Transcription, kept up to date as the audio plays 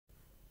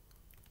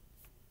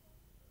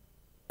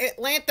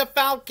Atlanta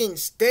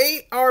Falcons,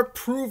 they are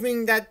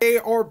proving that they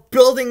are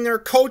building their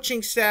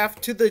coaching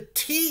staff to the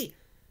T.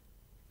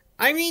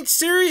 I mean,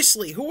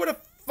 seriously, who would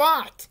have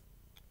thought?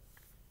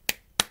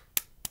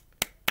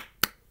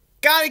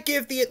 Gotta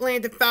give the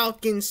Atlanta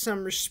Falcons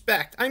some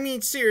respect. I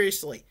mean,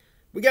 seriously.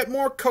 We got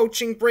more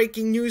coaching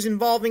breaking news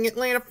involving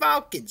Atlanta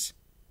Falcons.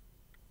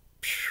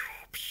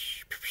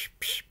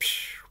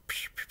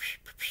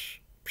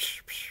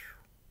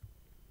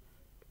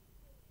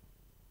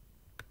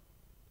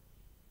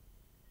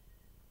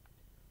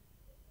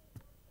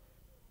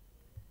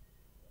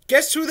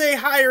 Guess who they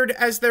hired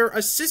as their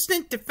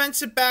assistant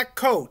defensive back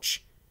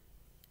coach?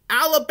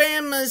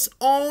 Alabama's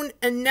own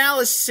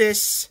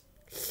analysis.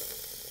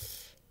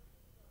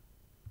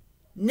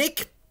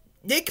 Nick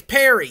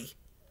Perry.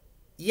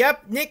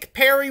 Yep, Nick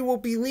Perry will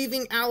be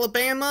leaving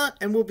Alabama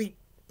and will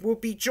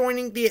be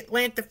joining the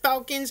Atlanta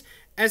Falcons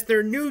as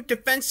their new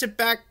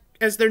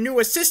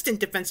assistant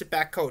defensive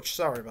back coach.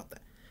 Sorry about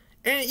that.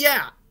 And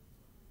yeah,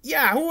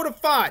 who would have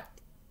thought?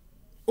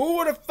 Who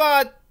would have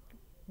thought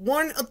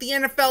one of the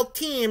NFL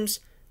teams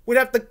would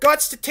have the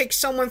guts to take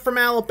someone from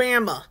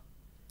Alabama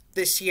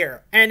this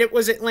year? And it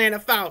was Atlanta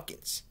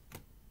Falcons.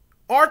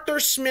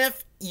 Arthur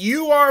Smith,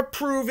 you are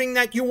proving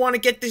that you want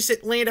to get this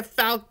Atlanta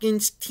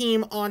Falcons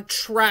team on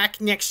track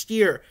next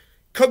year.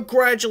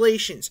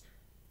 Congratulations.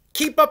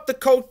 Keep up the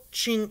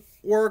coaching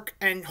work,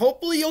 and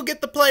hopefully you'll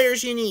get the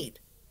players you need.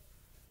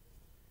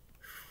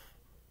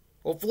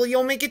 Hopefully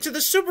you'll make it to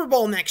the Super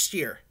Bowl next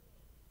year.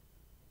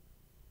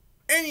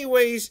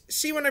 Anyways,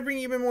 see when I bring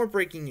you even more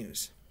breaking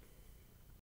news.